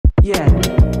Yeah.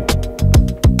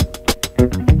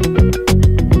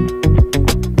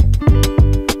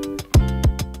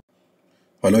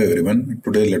 Hello everyone,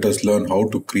 today let us learn how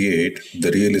to create the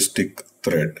realistic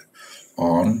thread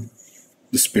on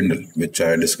the spindle, which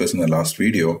I discussed in the last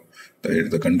video,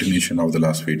 the continuation of the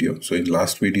last video. So in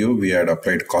last video we had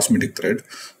applied cosmetic thread.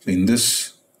 So in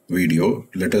this video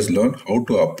let us learn how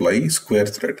to apply square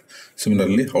thread.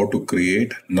 Similarly, how to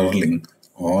create knurling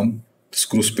on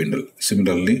screw spindle.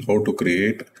 Similarly, how to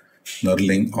create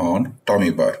knurling on Tommy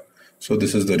bar. So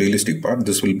this is the realistic part.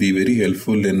 This will be very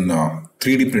helpful in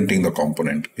 3D printing the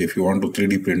component. If you want to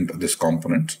 3D print this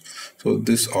component, so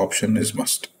this option is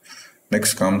must.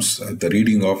 Next comes the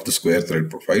reading of the square thread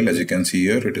profile. As you can see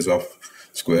here, it is of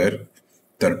square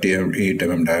 38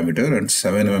 mm diameter and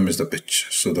 7 mm is the pitch.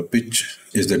 So the pitch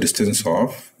is the distance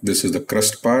of, this is the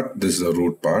crest part, this is the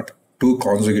root part, 2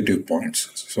 consecutive points.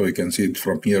 So you can see it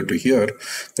from here to here,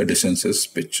 the distance is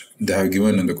pitch. They have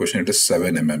given in the question it is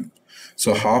 7 mm.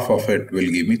 So half of it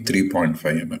will give me 3.5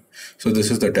 mm. So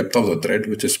this is the depth of the thread,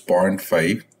 which is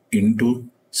 0.5 into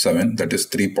 7, that is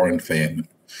 3.5 mm.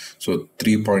 So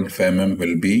 3.5 mm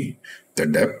will be the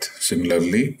depth.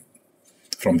 Similarly,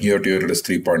 from here to here it is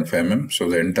 3.5 mm. So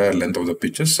the entire length of the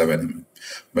pitch is 7 mm.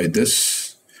 By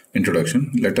this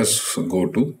introduction, let us go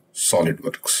to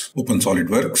Solidworks. Open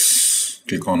Solidworks,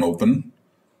 click on open.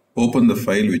 Open the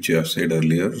file which you have said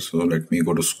earlier. So let me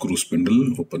go to screw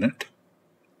spindle, open it.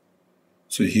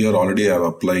 So here already I have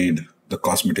applied the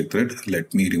cosmetic thread.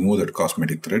 Let me remove that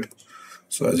cosmetic thread.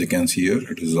 So as you can see here,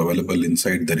 it is available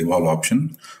inside the revolve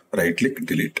option. Right click,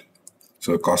 delete.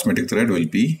 So cosmetic thread will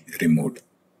be removed.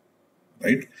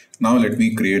 Right. Now let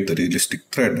me create the realistic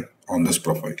thread on this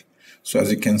profile. So as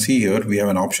you can see here, we have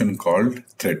an option called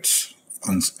threads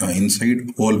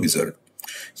inside whole wizard.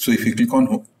 So if you click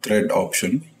on thread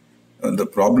option, the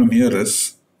problem here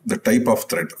is the type of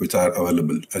thread which are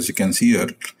available. As you can see here,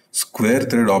 square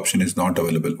thread option is not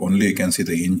available. Only you can see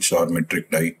the inch or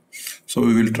metric die. So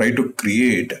we will try to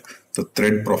create the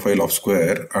thread profile of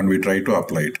square and we try to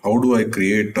apply it. How do I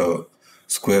create a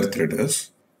square thread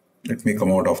is, let me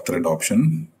come out of thread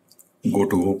option, go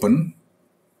to open.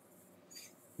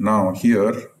 Now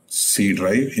here C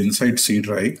drive, inside C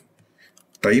drive,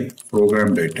 type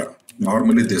program data.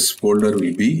 Normally this folder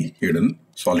will be hidden,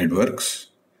 SolidWorks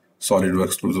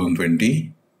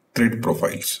 2020, thread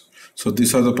profiles. So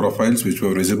these are the profiles which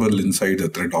were visible inside the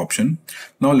thread option.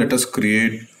 Now let us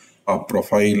create a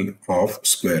profile of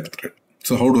square thread.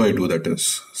 So how do I do that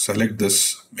is, select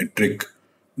this metric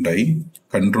die,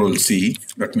 Control C,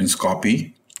 that means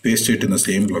copy, paste it in the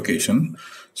same location.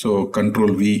 So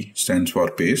Control V stands for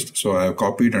paste. So I have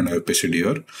copied and I have pasted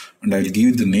here and I'll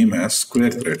give the name as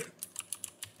square thread.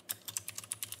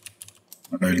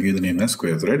 And I'll give the name as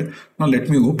square thread. Now let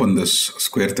me open this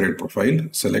square thread profile,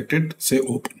 select it, say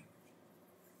open.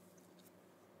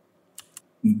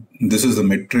 This is the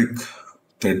metric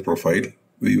thread profile.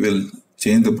 We will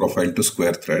change the profile to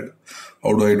square thread.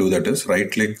 How do I do that is, right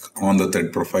click on the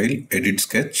thread profile, edit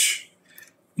sketch,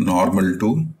 normal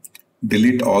to,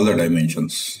 delete all the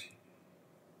dimensions.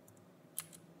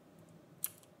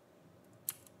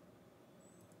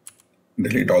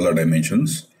 Delete all the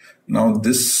dimensions. Now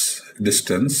this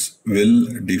distance will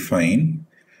define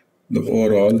the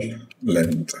overall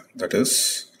length, that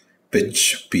is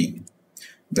pitch P.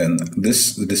 Then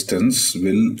this distance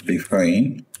will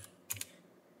define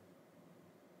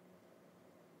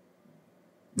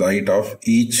the height of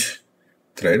each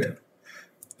thread.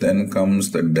 Then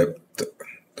comes the depth,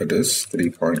 that is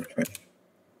 3.5.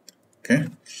 Okay,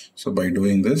 so by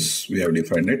doing this, we have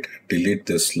defined it. Delete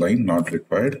this line, not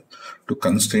required. To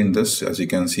constrain this, as you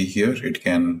can see here, it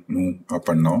can move up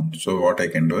and down. So what I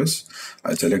can do is,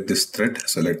 I select this thread,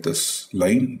 select this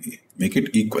line, make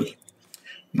it equal.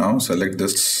 Now select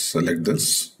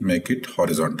this, make it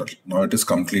horizontal. Now it is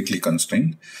completely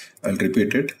constrained. I'll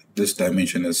repeat it. This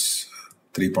dimension is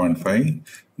 3.5,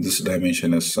 this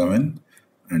dimension is 7,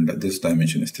 and this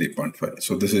dimension is 3.5.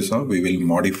 So this is how we will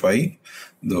modify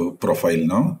the profile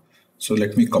now. So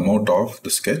let me come out of the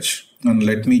sketch and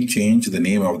let me change the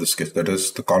name of the sketch, that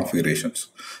is the configurations.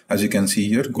 As you can see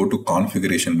here, go to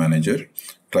configuration manager.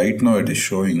 Right now it is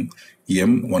showing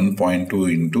M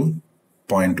 1.2 into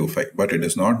 0.25, but it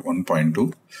is not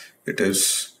 1.2, it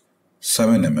is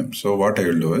 7 mm. So what I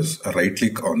will do is right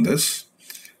click on this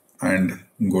and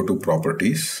go to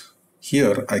properties.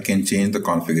 Here I can change the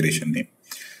configuration name.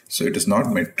 So it is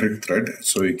not metric thread,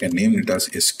 so you can name it as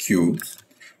SQ.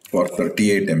 For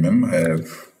 38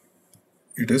 mm,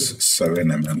 it is 7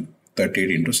 mm.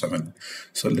 38 into 7.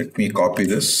 So let me copy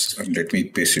this and let me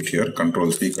paste it here.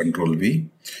 Control C, Control V.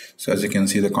 So as you can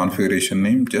see, the configuration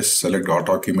name, just select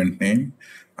document name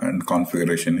and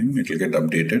configuration name. It will get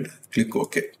updated. Click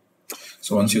OK.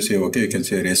 So once you say OK, you can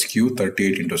say rescue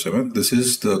 38 into 7. This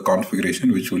is the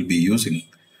configuration which we'll be using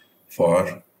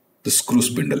for the screw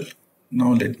spindle.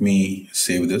 Now let me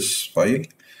save this file.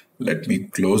 Let me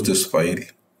close this file.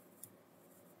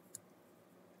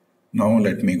 Now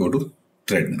let me go to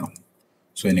thread now.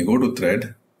 So when you go to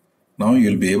thread, now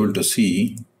you'll be able to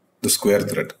see the square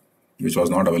thread, which was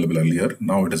not available earlier.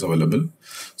 Now it is available.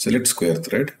 Select square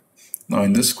thread. Now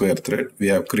in this square thread, we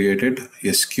have created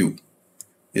SQ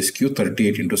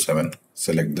 38 into 7.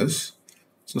 Select this.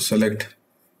 So select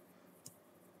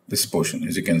this portion.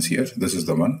 As you can see here, this is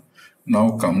the one.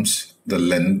 Now comes the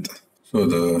length. So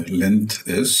the length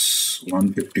is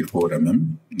 154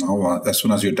 mm. Now as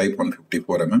soon as you type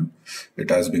 154 mm, it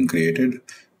has been created.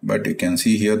 But you can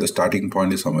see here the starting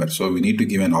point is somewhere. So we need to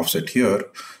give an offset here.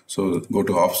 So go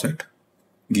to offset.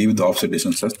 Give the offset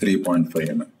distance as 3.5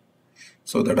 mm.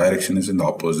 So the direction is in the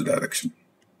opposite direction.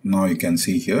 Now you can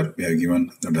see here we have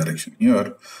given the direction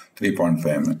here 3.5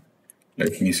 mm.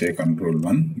 Let me say Control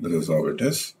 1. This is how it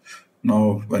is.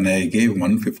 Now when I gave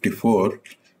 154,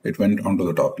 it went onto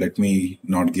the top. Let me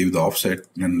not give the offset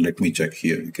and let me check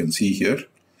here. You can see here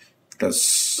it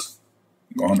has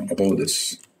gone above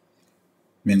this.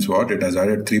 Means what? It has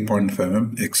added 3.5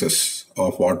 mm excess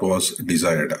of what was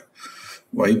desired.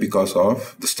 Why? Because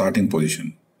of the starting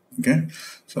position. Okay.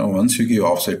 So once you give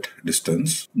offset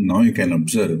distance, now you can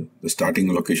observe the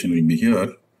starting location will be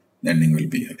here, the ending will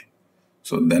be here.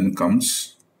 So then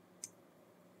comes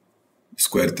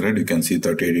square thread. You can see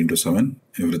 38 into 7.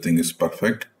 Everything is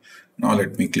perfect. Now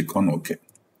let me click on OK.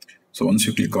 So once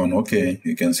you click on OK,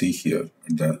 you can see here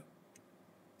the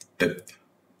tip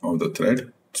of the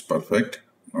thread. It's perfect.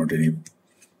 Not any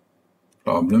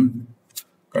problem.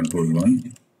 Control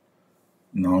 1.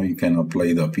 Now you can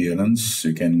apply the appearance.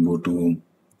 You can go to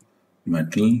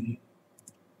metal,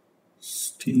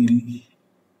 steel.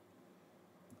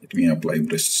 Let me apply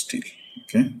brushed steel.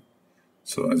 Okay.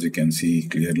 So as you can see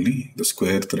clearly, the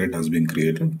square thread has been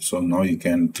created. So now you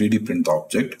can 3D print the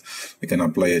object. You can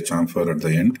apply a chamfer at the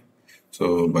end.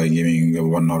 So by giving a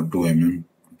 1 or 2 mm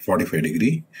 45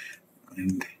 degree,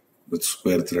 and the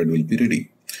square thread will be ready.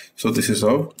 So this is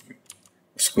how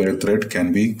square thread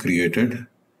can be created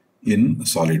in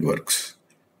Solidworks.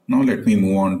 Now let me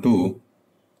move on to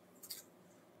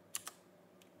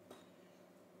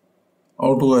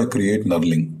how do I create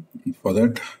knurling. For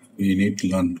that, we need to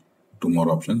learn 2 more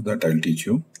options that I'll teach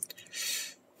you.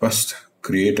 First,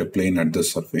 create a plane at the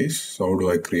surface. So how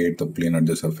do I create the plane at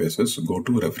the surfaces? Go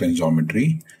to reference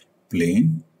geometry,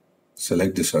 plane,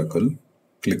 select the circle,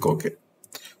 click OK.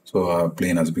 So a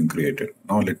plane has been created.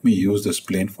 Now let me use this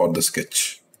plane for the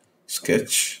sketch.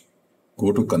 Sketch,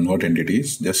 go to convert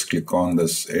entities, just click on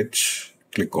this edge,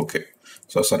 click OK.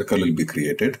 So a circle will be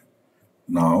created.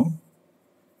 Now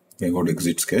you go to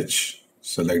exit sketch,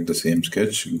 select the same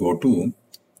sketch, go to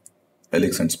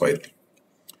helix and spiral.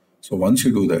 So once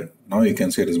you do that, now you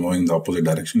can see it is moving in the opposite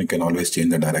direction. You can always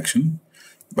change the direction,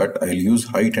 but I'll use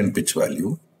height and pitch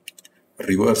value,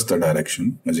 reverse the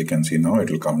direction. As you can see now,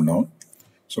 it will come down.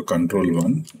 So Control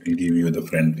 1 will give you the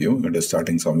front view. It is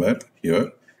starting somewhere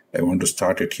here. I want to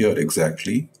start it here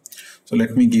exactly. So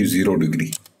let me give 0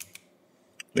 degree.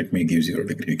 Let me give 0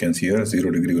 degree. You can see here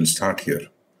 0 degree will start here.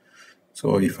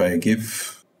 So if I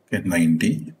give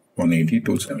 90, 180,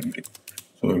 270.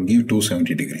 So I'll give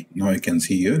 270 degree. Now you can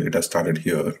see here it has started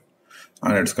here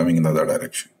and it's coming in the other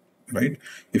direction, right?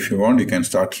 If you want, you can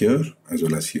start here as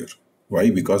well as here. Why?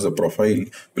 Because the profile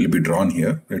will be drawn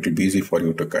here. It will be easy for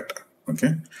you to cut.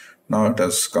 Okay. Now it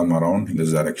has come around in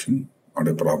this direction. Not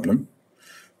a problem.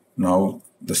 Now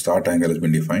the start angle has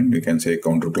been defined. You can say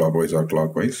counterclockwise or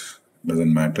clockwise.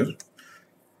 Doesn't matter.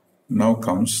 Now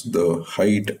comes the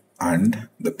height and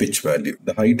the pitch value.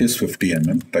 The height is 50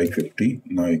 mm, type 50.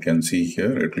 Now you can see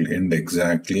here it will end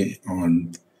exactly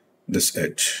on this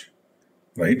edge,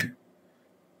 right?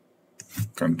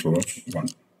 Control 1,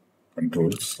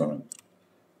 Control 7.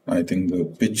 I think the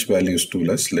pitch value is too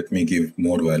less. Let me give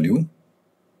more value.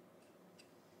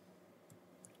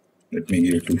 Let me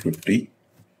give 250.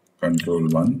 Control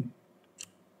 1.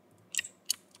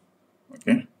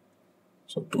 Okay.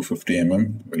 So 250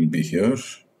 mm will be here.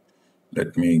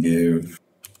 Let me give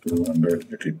 200.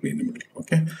 Let it be in the middle.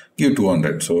 Okay. Give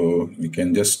 200. So we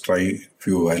can just try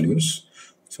few values.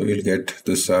 So we'll get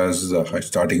this as the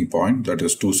starting point. That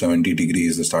is 270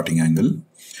 degrees is the starting angle.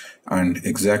 and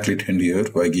exactly 10 here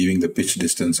by giving the pitch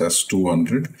distance as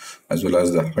 200 as well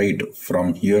as the height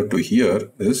from here to here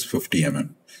is 50 mm.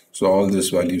 So all these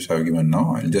values are given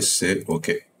now. I'll just say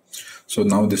OK. So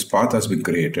now this path has been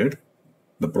created.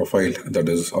 The profile that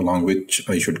is along which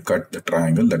I should cut the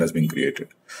triangle that has been created.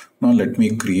 Now let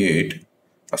me create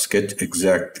a sketch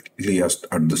exactly as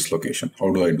at this location.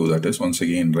 How do I do that is once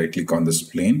again right click on this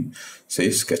plane,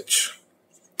 say sketch.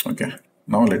 Okay.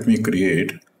 Now let me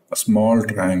create a small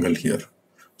triangle here.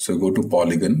 So go to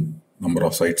polygon, number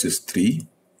of sides is 3.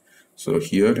 So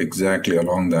here exactly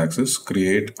along the axis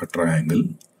create a triangle.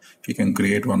 You can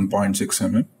create 1.6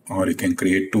 mm or you can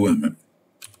create 2 mm.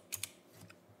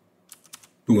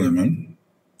 2 mm.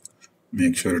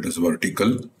 Make sure it is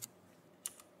vertical.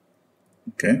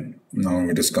 Okay, now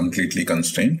it is completely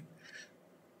constrained.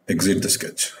 Exit the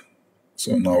sketch.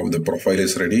 So now the profile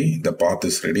is ready, the path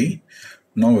is ready.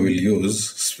 Now we will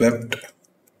use swept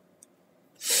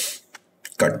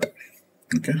cut.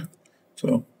 Okay,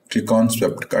 so click on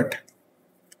swept cut.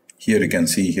 Here you can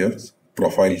see here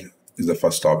profile is the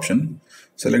first option.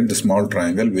 Select the small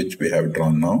triangle which we have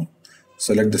drawn now.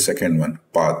 Select the second one,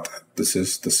 path. This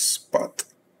is this path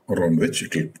around which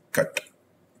it will cut.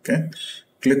 Okay,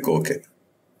 click OK.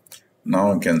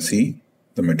 Now you can see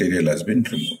the material has been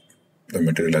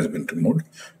removed.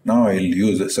 Now I'll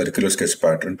use a circular sketch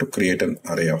pattern to create an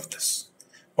array of this.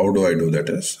 How do I do that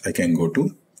is I can go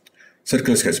to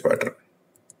circular sketch pattern,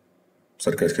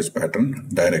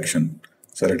 direction,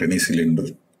 select any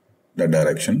cylinder, the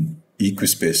direction,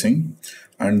 equispacing,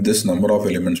 and this number of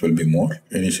elements will be more,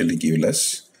 initially give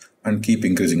less, and keep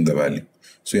increasing the value.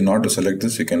 So in order to select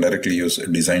this, you can directly use a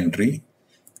design tree.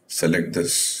 Select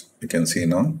this. You can see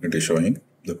now it is showing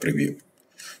the preview.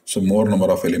 So more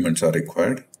number of elements are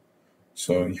required.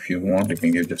 So if you want, you can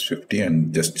give just 50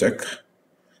 and just check.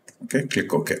 Okay,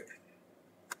 click OK.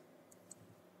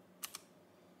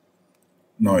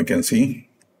 Now you can see,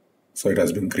 so it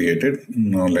has been created.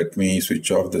 Now let me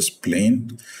switch off this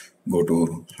plane, go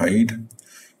to hide,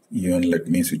 even let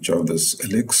me switch off this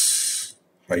ellipse,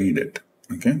 hide it.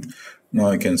 Okay,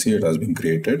 now you can see it has been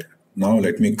created. Now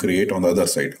let me create on the other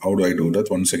side. How do I do that?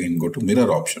 Once again, go to mirror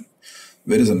option.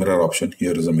 Where is the mirror option?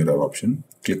 Here is the mirror option.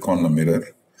 Click on the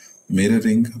mirror,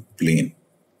 mirroring plane.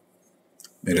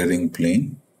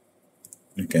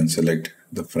 You can select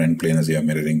the front plane as your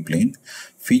mirroring plane.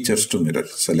 Features to mirror.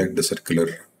 Select the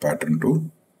circular pattern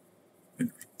to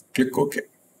click OK.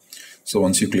 So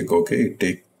once you click OK, it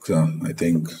takes I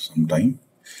think some time.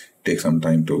 Take some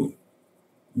time to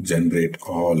generate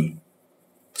all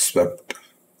swept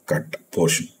cut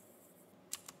portion.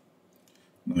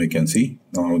 Now you can see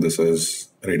now this is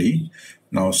ready.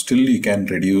 Now still you can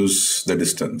reduce the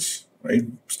distance, right?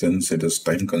 Since it is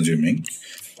time consuming,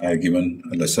 I have given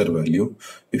a lesser value.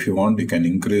 If you want, you can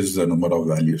increase the number of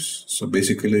values. So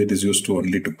basically it is used to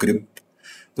only to grip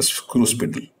the screw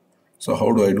spindle. So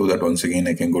how do I do that? Once again,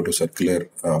 I can go to circular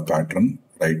pattern,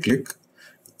 right click,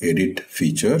 edit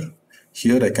feature.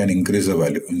 Here I can increase the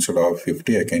value. Instead of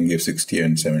 50, I can give 60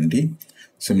 and 70.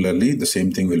 Similarly, the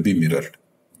same thing will be mirrored.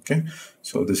 Okay,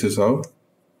 so this is how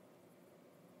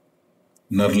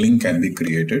knurling can be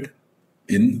created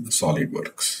in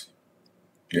SolidWorks.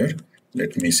 Clear?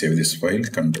 Let me save this file,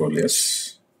 Control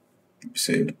S,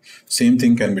 saved. Same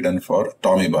thing can be done for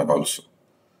Tommy bar also.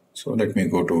 So let me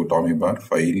go to Tommy bar,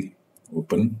 file,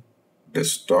 open,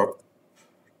 desktop,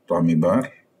 Tommy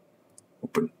bar,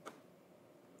 open.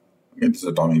 Okay, this is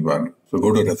a Tommy bar. So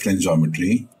go to reference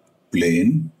geometry,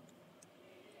 plane,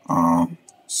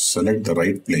 select the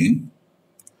right plane.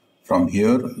 From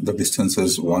here, the distance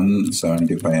is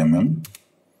 175 mm.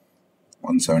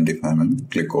 175 mm.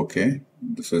 Click OK.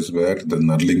 This is where the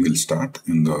knurling will start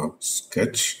in the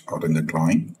sketch or in the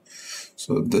drawing.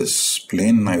 So this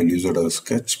plane, I will use it as a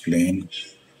sketch plane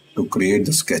to create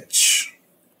the sketch.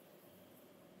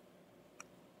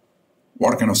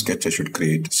 What kind of sketch I should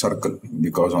create? Circle,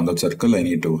 because on that circle I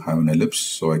need to have an ellipse.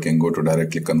 So I can go to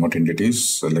directly convert entities,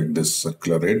 select this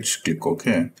circular edge, click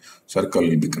OK. Circle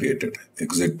will be created.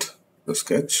 Exit the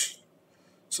sketch.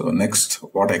 So next,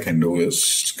 what I can do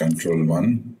is Control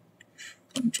 1,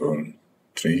 Control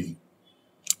 3,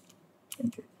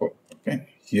 Control 4. Okay,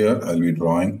 here I'll be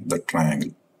drawing the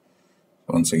triangle.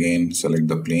 Once again, select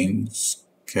the plane,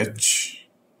 sketch,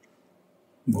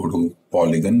 go to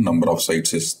polygon, number of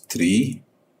sides is 3.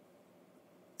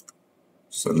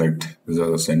 Select this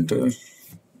as the center,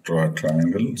 draw a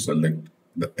triangle, select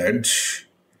the edge,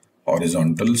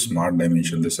 horizontal, smart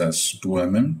dimension this as 2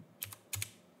 mm.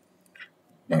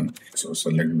 Done. So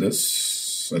select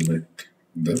this,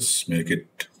 make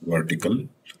it vertical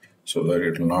so that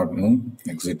it will not move.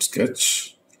 Exit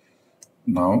sketch.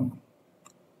 Now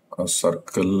a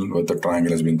circle with a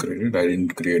triangle has been created. I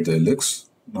didn't create the ellipse.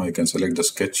 Now you can select the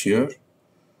sketch here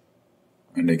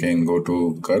and I can go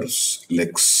to curves,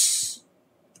 legs,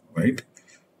 right?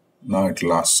 Now it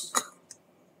will ask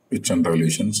pitch and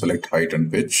revolution, select height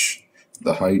and pitch.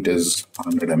 The height is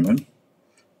 100 mm,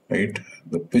 right?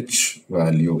 The pitch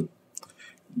value,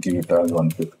 give it as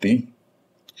 150.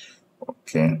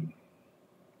 Okay,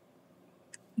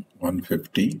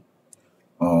 150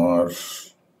 or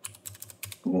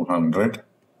 200.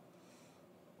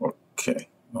 Okay,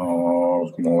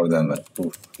 or more than that,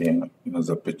 250 is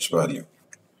the pitch value.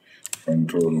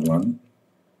 Control 1.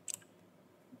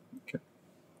 Okay,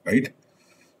 right?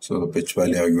 So the pitch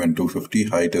value I have given 250,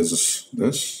 height is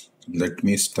this. Let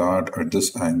me start at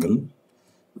this angle.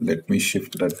 Let me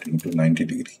shift that into 90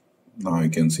 degree. Now you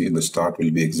can see the start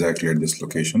will be exactly at this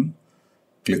location.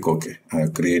 Click OK. I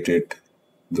have created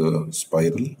the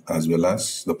spiral as well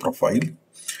as the profile.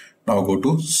 Now go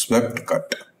to swept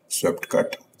cut. Swept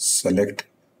cut. Select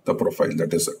the profile,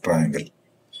 that is a triangle.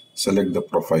 Select the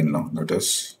profile now, that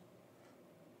is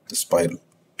the spiral.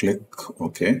 Click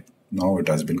OK. Now it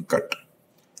has been cut.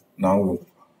 Now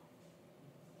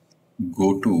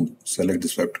go to select the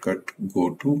swept cut,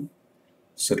 go to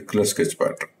circular sketch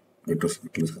pattern. Go to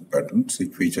circular sketch pattern.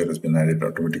 Seek feature has been added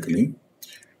automatically.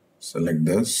 Select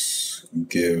this,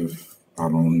 give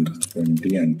around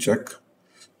 20 and check,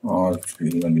 or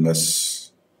even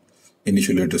less.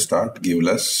 Initially to start, give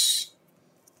less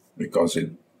because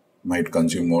it might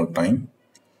consume more time.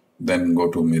 Then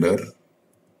go to mirror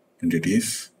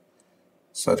entities.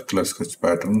 Circular sketch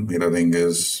pattern, mirroring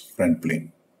is front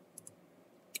plane.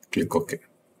 Click OK.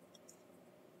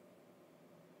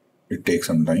 It takes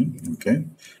some time. Okay.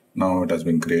 Now it has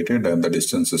been created and the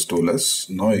distance is too less.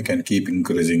 Now you can keep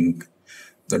increasing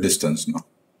the distance now.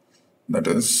 That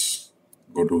is,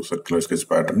 go to circular sketch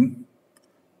pattern.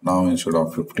 Now instead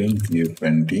of 15, give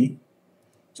 20.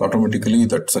 So automatically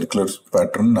that circular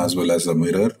pattern as well as the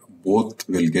mirror both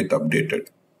will get updated.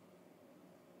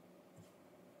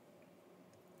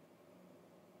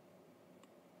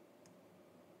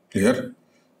 Clear?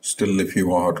 Still, if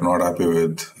you are not happy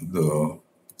with the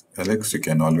LX, you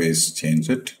can always change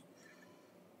it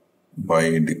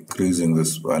by decreasing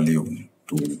this value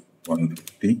to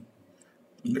 150.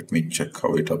 Let me check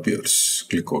how it appears.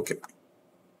 Click OK.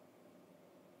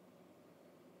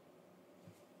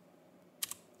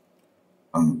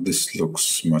 This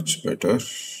looks much better.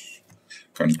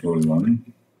 Control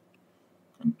 1,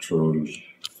 Control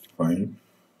 5,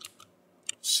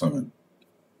 7.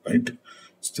 Right?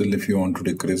 Still, if you want to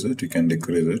decrease it, you can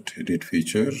decrease it. Edit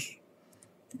feature,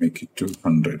 make it to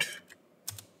 100.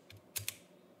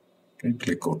 Okay,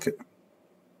 click OK.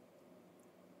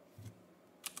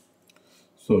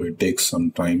 So it takes some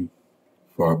time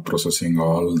for processing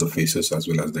all the faces as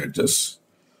well as the edges.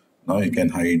 Now you can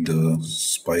hide the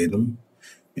spiral.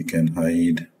 You can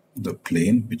hide the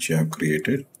plane which you have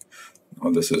created.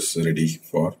 Now this is ready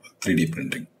for 3D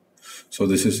printing. So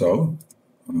this is how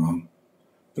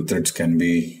the threads can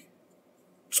be,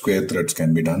 square threads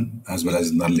can be done, as well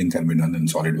as knurling can be done in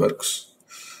Solidworks.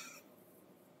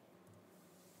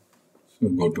 So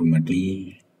go to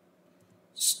metal,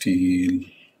 steel,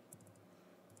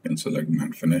 and select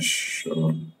matte finish.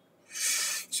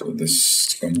 So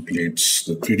this completes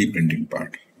the 3D printing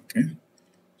part. Okay.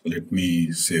 So let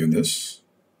me save this.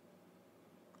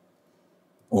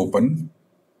 Open,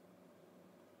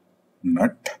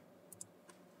 nut,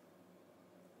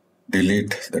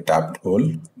 delete the tapped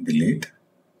hole, delete,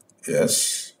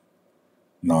 yes.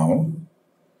 Now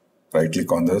right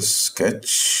click on the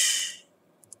sketch,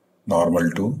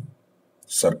 normal to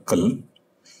circle.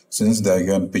 Since they are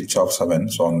given pitch of 7,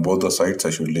 so on both the sides I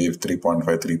should leave 3.5,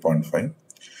 3.5.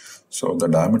 So the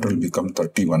diameter will become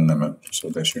 31 mm. So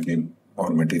there should be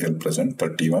more material present,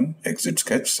 31. Exit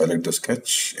sketch, select the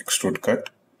sketch, extrude cut,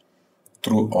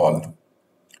 through all,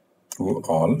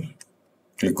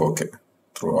 click OK.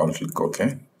 Through all, click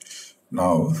OK.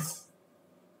 Now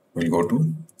we'll go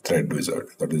to thread wizard.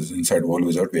 That is, inside whole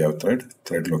wizard we have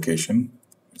thread location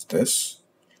is this,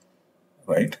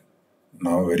 right?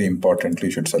 Now very importantly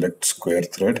you should select square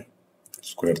thread.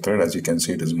 As you can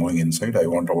see it is moving inside. I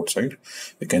want outside.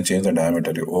 You can change the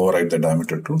diameter. You override the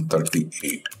diameter to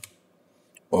 38.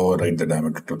 Override the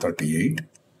diameter to 38.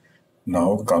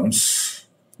 Now comes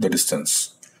the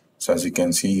distance. So as you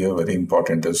can see here, very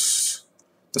important is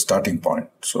the starting point.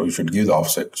 So you should give the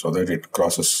offset so that it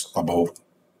crosses above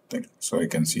thing. So you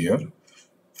can see here,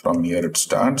 from here it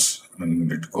starts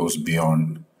and it goes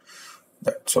beyond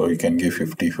that. So you can give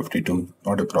 50, 52,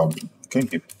 not a problem. Okay,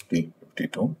 give 50,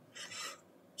 52.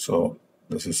 So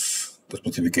this is the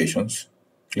specifications.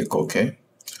 Click OK.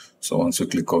 So once you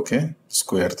click OK,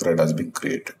 square thread has been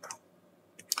created.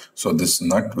 So this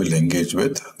nut will engage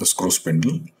with the screw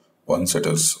spindle once it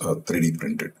is 3D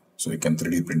printed. So you can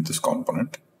 3D print this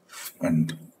component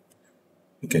and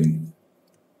you can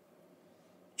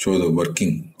show the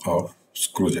working of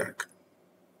screw jack.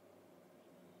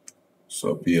 So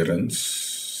appearance,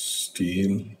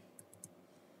 steel,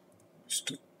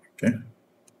 okay.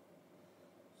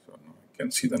 So now you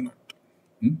can see the nut.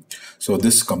 So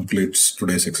this completes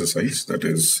today's exercise, that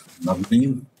is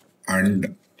knurling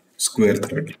and square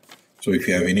thread. So if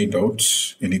you have any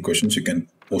doubts, any questions, you can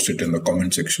post it in the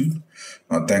comment section.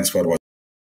 Thanks for watching.